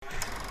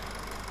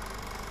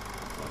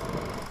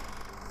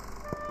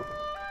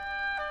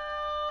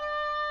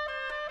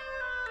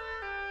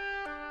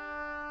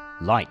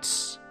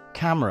Lights,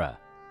 Camera,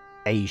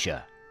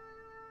 Asia.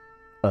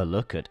 A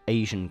look at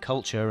Asian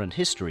culture and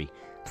history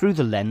through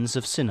the lens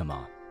of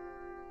cinema.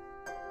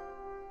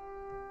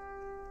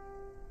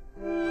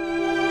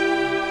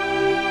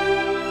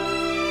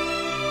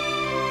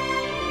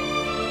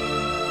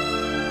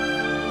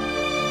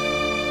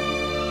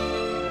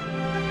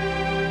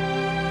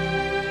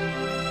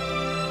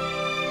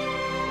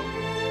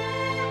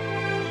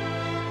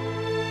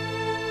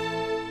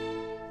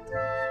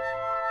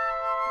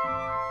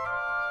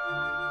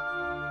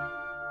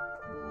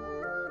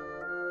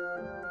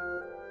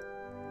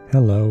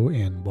 Hello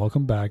and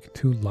welcome back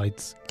to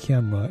Lights,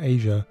 Camera,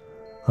 Asia.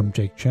 I'm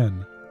Jake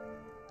Chen.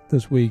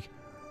 This week,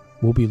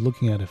 we'll be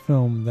looking at a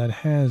film that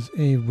has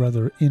a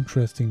rather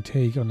interesting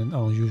take on an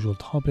unusual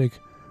topic,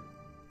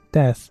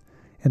 death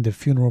and the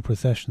funeral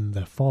procession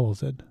that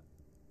follows it.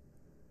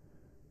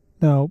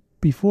 Now,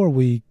 before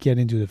we get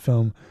into the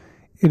film,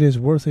 it is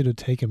worth it to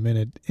take a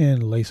minute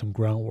and lay some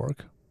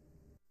groundwork.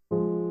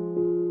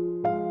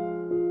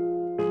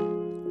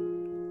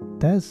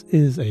 Death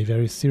is a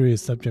very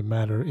serious subject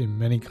matter in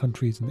many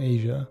countries in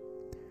Asia.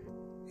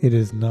 It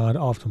is not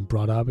often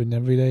brought up in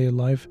everyday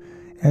life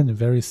and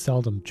very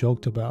seldom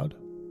joked about.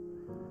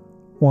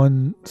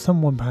 When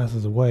someone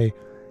passes away,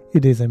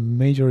 it is a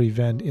major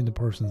event in the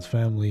person's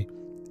family,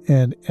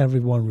 and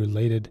everyone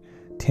related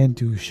tend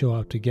to show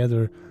up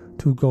together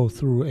to go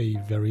through a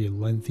very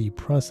lengthy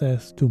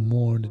process to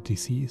mourn the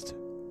deceased.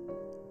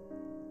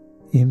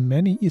 In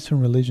many Eastern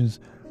religions,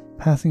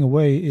 passing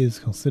away is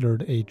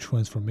considered a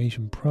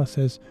transformation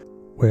process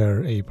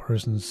where a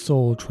person's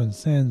soul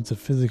transcends the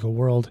physical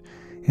world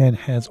and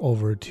heads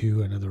over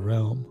to another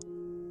realm.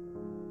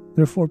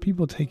 Therefore,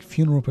 people take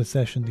funeral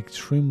procession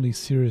extremely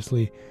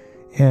seriously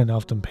and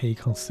often pay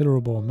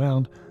considerable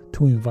amount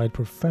to invite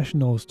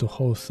professionals to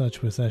host such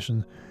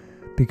procession,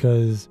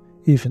 because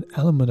if an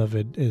element of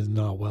it is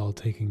not well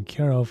taken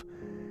care of,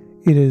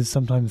 it is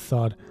sometimes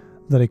thought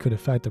that it could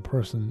affect the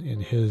person in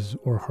his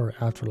or her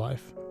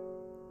afterlife.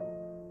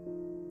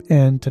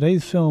 And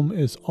today's film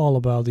is all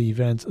about the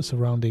events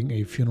surrounding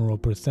a funeral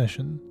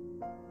procession.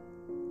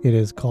 It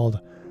is called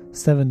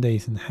 7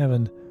 Days in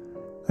Heaven,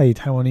 a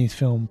Taiwanese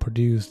film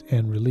produced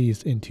and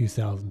released in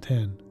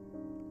 2010.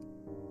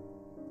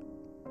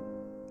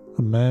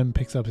 A man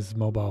picks up his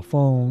mobile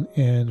phone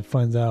and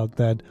finds out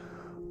that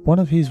one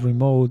of his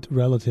remote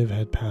relatives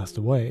had passed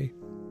away.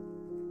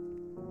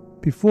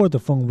 Before the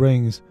phone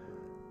rings,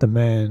 the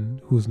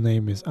man, whose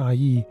name is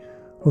Yi,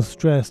 was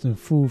dressed in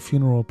full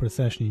funeral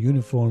procession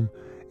uniform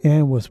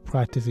and was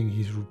practicing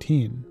his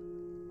routine.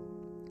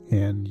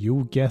 And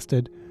you guessed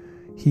it,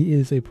 he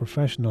is a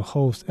professional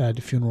host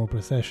at funeral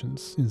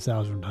processions in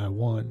southern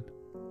Taiwan.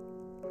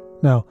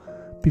 Now,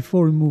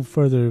 before we move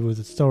further with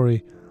the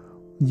story,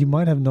 you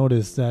might have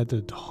noticed that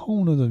the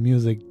tone of the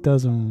music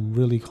doesn't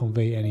really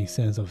convey any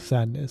sense of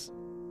sadness.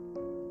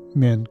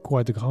 And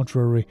quite the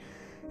contrary,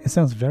 it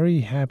sounds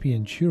very happy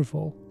and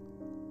cheerful.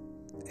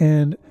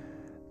 And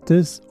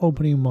this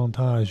opening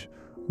montage,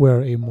 where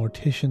a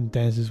mortician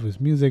dances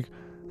with music,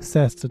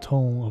 sets the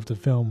tone of the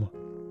film.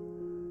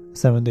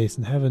 7 Days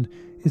in Heaven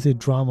is a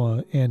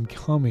drama and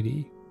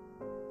comedy.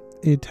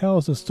 It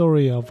tells the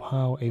story of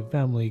how a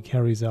family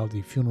carries out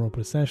the funeral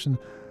procession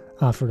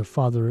after the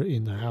father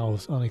in the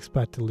house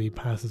unexpectedly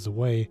passes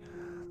away,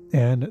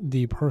 and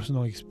the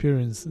personal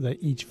experience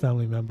that each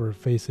family member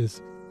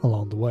faces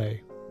along the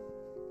way.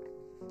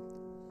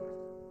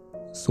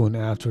 Soon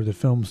after the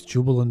film's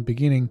jubilant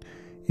beginning,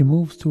 it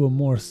moves to a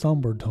more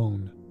somber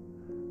tone.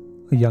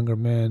 A younger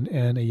man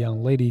and a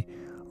young lady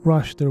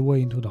rush their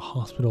way into the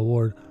hospital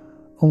ward,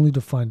 only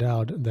to find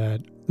out that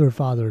their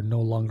father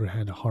no longer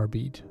had a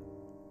heartbeat.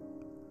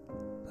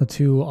 The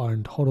two are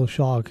in total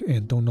shock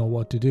and don't know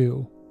what to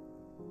do.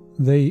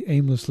 They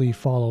aimlessly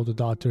follow the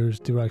doctor's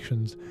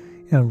directions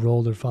and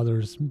roll their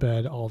father's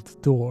bed off the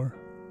door.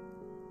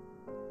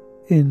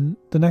 In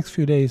the next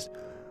few days,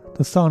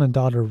 the son and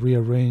daughter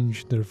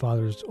rearrange their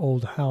father's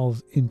old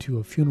house into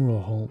a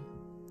funeral home.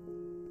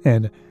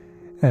 And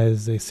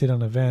as they sit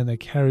on a van that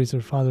carries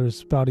their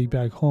father's body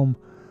back home,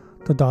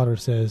 the daughter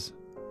says,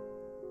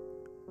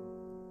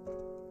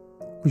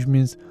 which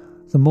means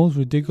the most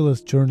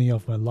ridiculous journey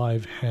of my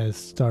life has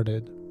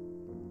started.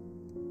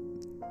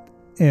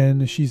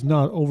 And she's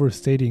not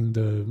overstating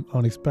the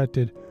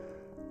unexpected,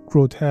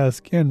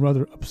 grotesque, and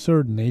rather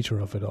absurd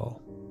nature of it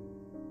all.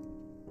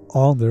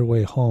 On their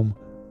way home,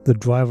 the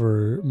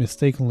driver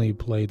mistakenly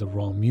played the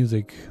wrong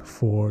music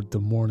for the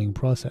mourning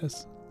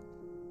process.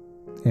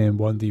 And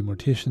when the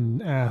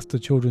mortician asked the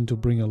children to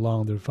bring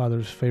along their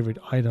father's favorite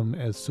item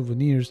as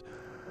souvenirs,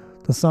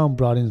 the son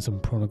brought in some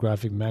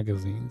pornographic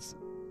magazines.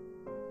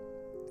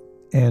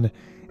 And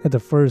at the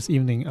first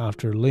evening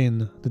after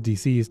Lin, the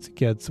deceased,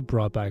 gets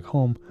brought back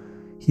home,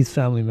 his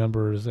family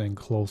members and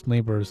close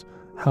neighbors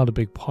held a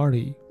big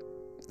party.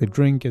 They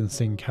drink and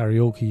sing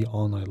karaoke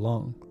all night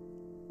long.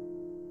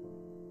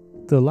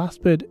 The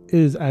last bit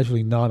is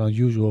actually not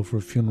unusual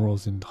for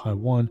funerals in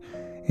Taiwan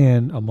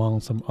and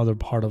among some other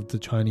part of the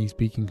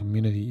Chinese-speaking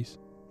communities.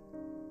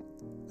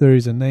 There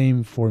is a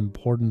name for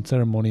important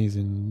ceremonies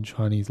in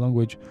Chinese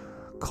language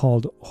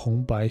called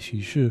红白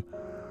喜事,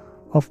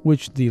 of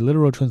which the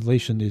literal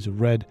translation is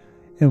red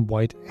and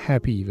white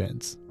happy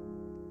events.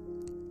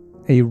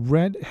 A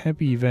red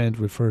happy event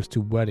refers to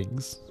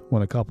weddings,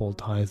 when a couple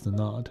ties the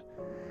knot,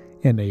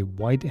 and a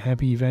white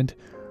happy event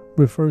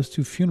refers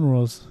to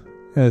funerals,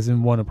 as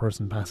in when a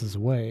person passes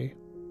away.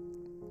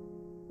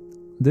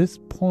 This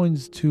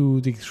points to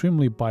the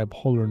extremely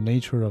bipolar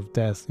nature of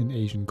death in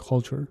Asian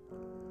culture.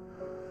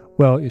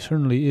 Well, it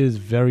certainly is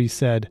very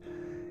sad,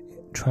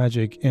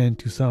 tragic, and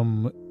to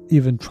some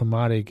even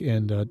traumatic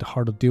and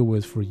hard to deal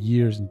with for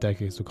years and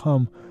decades to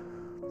come.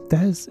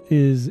 Death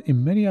is,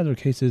 in many other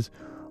cases,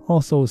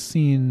 also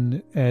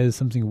seen as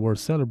something worth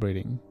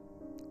celebrating.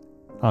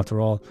 After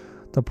all,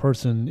 the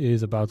person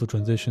is about to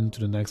transition to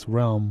the next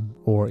realm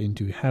or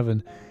into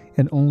heaven,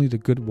 and only the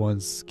good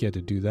ones get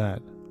to do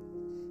that.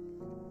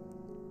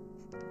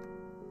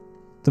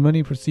 The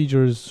many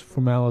procedures,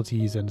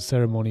 formalities, and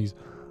ceremonies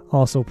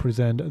also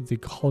present the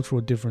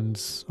cultural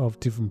difference of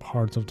different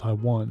parts of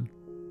Taiwan.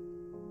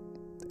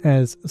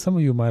 As some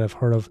of you might have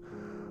heard of,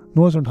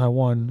 northern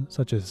Taiwan,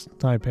 such as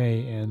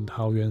Taipei and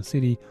Taoyuan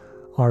City,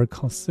 are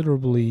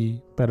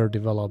considerably better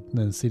developed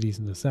than cities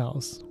in the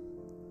south.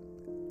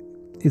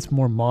 It's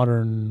more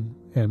modern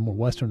and more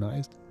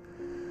westernized.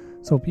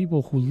 So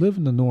people who live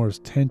in the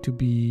north tend to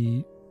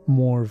be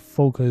more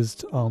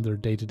focused on their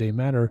day-to-day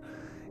matter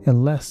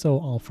and less so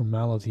on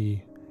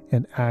formality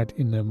and act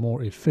in a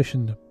more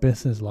efficient,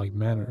 business-like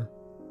manner.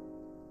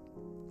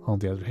 On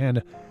the other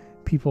hand,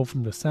 people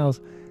from the south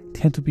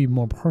tend to be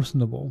more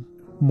personable,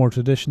 more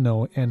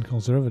traditional, and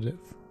conservative.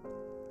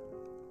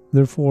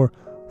 Therefore,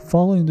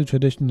 following the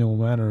traditional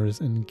manners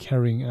and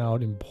carrying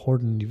out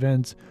important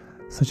events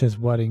such as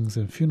weddings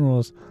and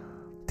funerals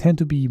tend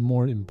to be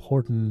more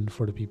important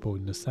for the people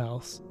in the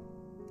south.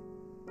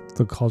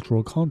 The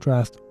cultural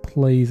contrast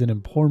plays an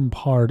important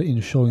part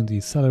in showing the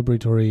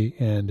celebratory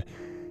and,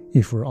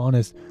 if we're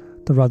honest,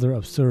 the rather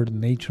absurd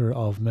nature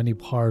of many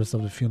parts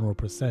of the funeral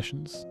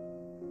processions.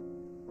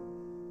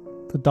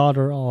 The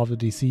daughter of the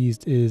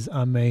deceased is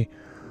An-mei,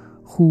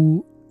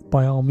 who,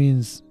 by all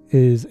means,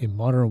 is a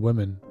modern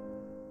woman.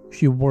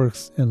 She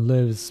works and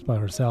lives by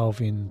herself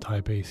in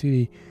Taipei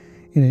City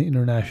in an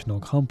international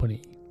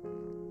company.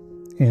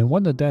 And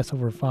when the death of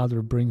her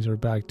father brings her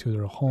back to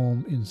their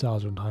home in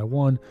southern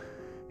Taiwan,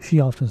 she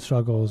often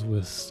struggles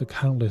with the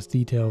countless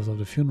details of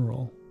the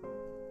funeral.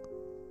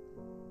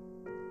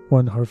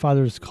 When her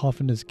father's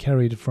coffin is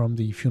carried from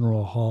the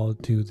funeral hall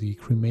to the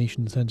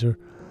cremation center,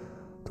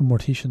 the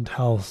mortician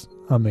tells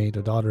An-mei,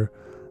 the daughter,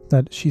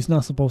 that she's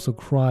not supposed to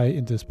cry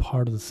in this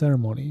part of the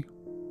ceremony.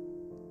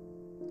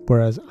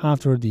 Whereas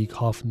after the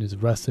coffin is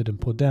rested and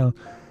put down,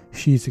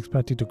 she is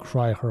expected to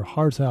cry her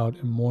heart out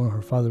and mourn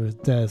her father's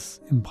death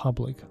in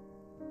public.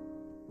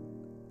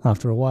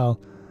 After a while,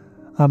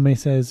 An-mei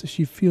says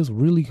she feels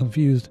really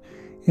confused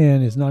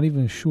and is not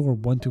even sure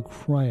when to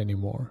cry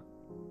anymore.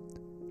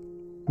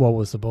 What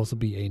was supposed to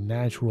be a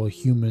natural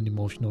human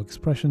emotional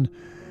expression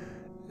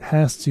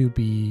has to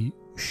be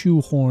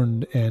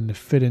shoehorned and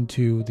fit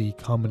into the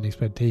common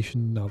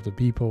expectation of the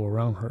people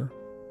around her.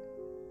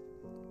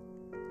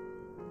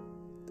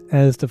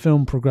 As the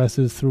film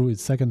progresses through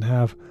its second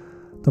half,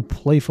 the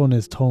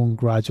playfulness tone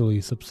gradually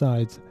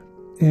subsides,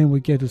 and we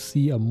get to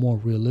see a more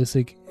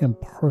realistic and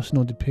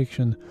personal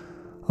depiction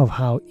of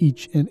how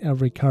each and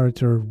every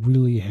character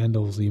really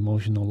handles the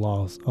emotional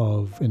loss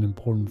of an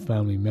important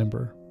family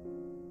member.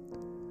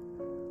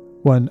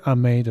 When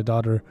An-mei, the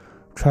daughter,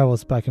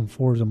 travels back and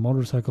forth on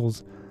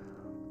motorcycles,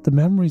 the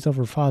memories of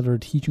her father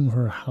teaching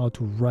her how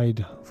to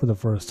ride for the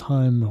first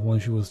time when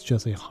she was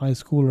just a high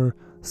schooler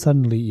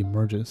suddenly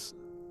emerges.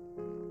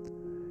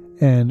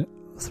 And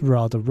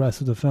throughout the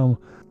rest of the film,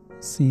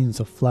 scenes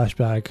of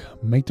flashback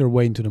make their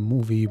way into the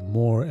movie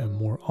more and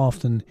more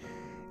often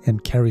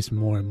and carries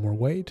more and more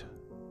weight.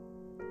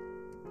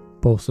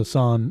 Both the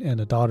son and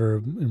the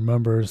daughter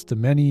remembers the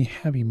many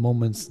happy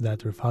moments that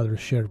their father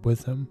shared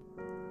with them,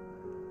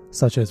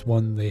 such as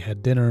when they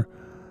had dinner,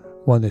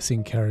 when they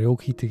sing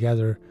karaoke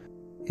together,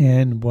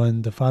 and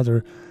when the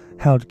father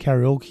held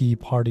karaoke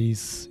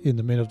parties in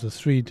the middle of the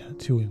street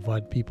to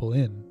invite people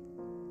in.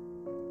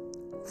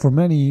 For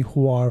many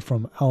who are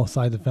from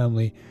outside the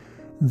family,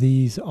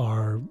 these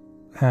are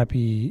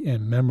happy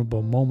and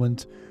memorable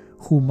moments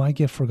who might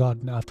get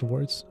forgotten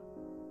afterwards.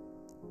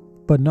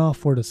 But not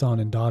for the son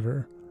and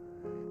daughter.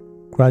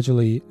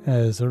 Gradually,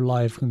 as their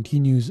life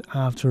continues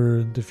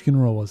after the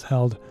funeral was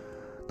held,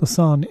 the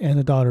son and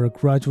the daughter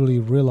gradually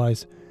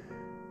realize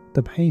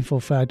the painful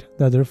fact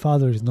that their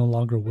father is no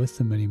longer with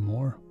them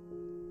anymore.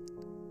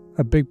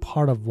 A big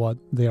part of what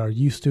they are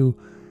used to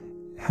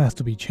has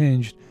to be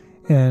changed,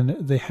 and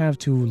they have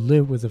to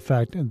live with the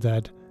fact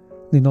that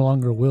they no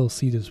longer will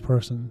see this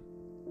person.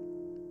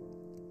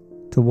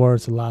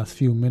 Towards the last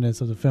few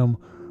minutes of the film,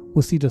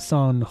 we'll see the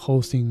son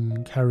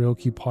hosting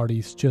karaoke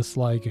parties just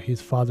like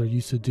his father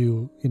used to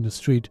do in the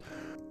street,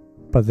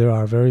 but there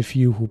are very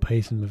few who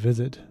pay him a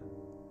visit.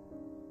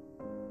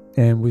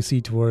 And we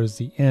see towards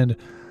the end,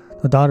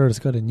 the daughter's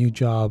got a new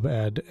job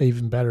at an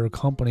even better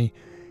company,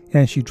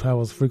 and she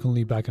travels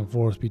frequently back and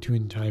forth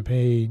between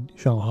Taipei,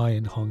 Shanghai,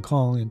 and Hong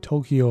Kong and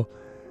Tokyo.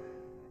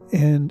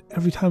 And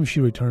every time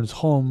she returns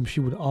home, she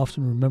would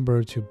often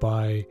remember to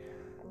buy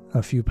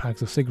a few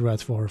packs of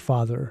cigarettes for her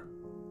father.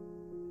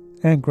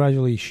 And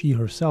gradually she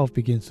herself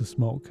begins to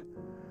smoke.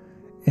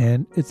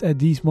 And it's at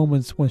these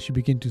moments when she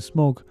begins to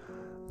smoke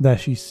that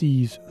she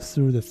sees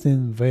through the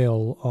thin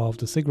veil of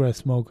the cigarette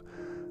smoke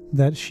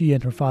that she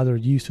and her father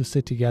used to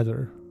sit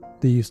together.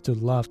 They used to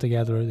laugh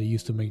together, they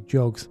used to make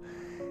jokes,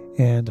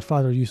 and the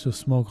father used to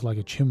smoke like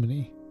a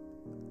chimney.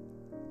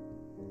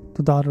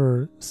 The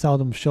daughter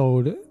seldom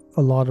showed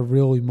a lot of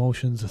real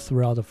emotions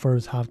throughout the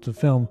first half of the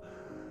film.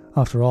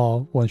 After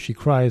all, when she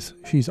cries,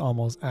 she's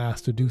almost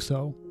asked to do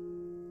so.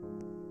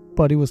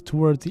 But it was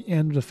towards the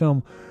end of the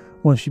film,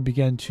 when she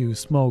began to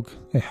smoke,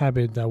 a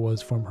habit that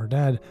was from her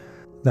dad,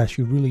 that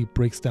she really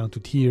breaks down to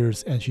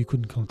tears and she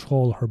couldn't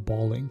control her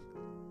bawling.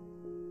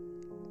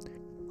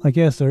 I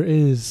guess there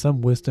is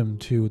some wisdom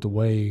to the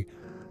way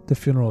the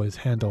funeral is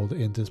handled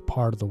in this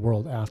part of the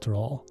world after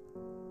all.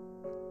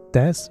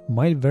 Death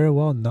might very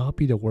well not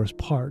be the worst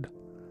part.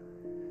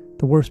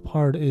 The worst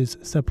part is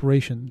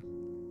separation,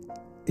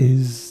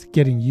 is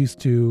getting used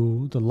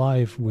to the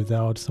life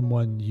without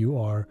someone you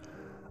are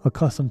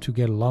accustomed to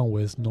get along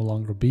with no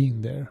longer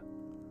being there.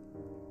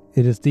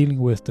 It is dealing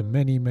with the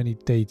many, many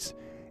days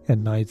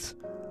and nights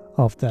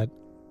of that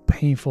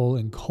painful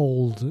and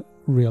cold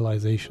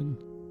realization.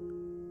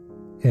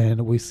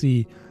 And we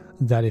see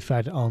that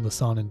effect on the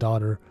son and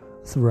daughter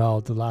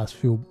throughout the last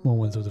few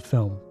moments of the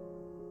film.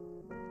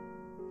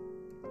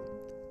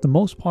 The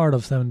most part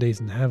of 7 Days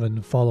in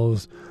Heaven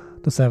follows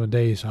the 7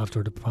 days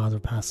after the father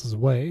passes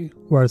away,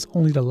 whereas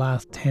only the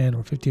last 10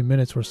 or 15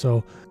 minutes or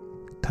so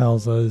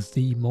tells us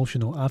the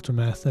emotional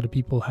aftermath that the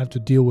people have to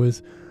deal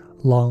with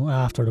long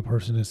after the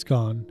person is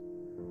gone.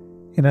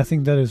 And I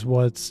think that is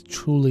what's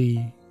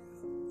truly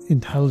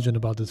intelligent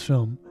about this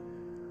film.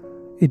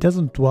 It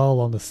doesn't dwell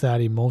on the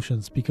sad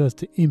emotions because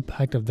the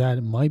impact of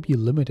that might be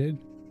limited.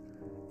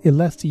 It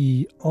lets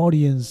the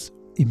audience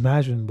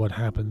imagine what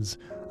happens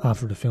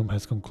after the film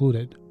has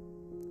concluded.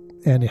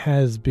 And it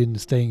has been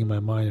staying in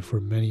my mind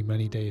for many,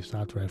 many days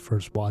after I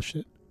first watched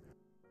it.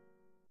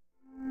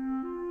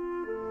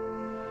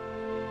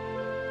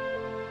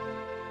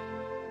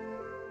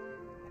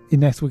 In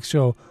next week's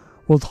show,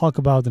 we'll talk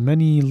about the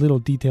many little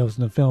details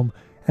in the film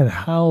and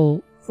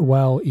how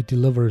well it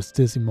delivers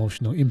this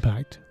emotional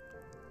impact.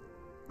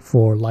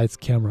 For Lights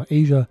Camera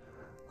Asia,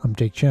 I'm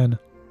Jake Chen.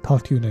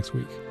 Talk to you next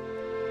week.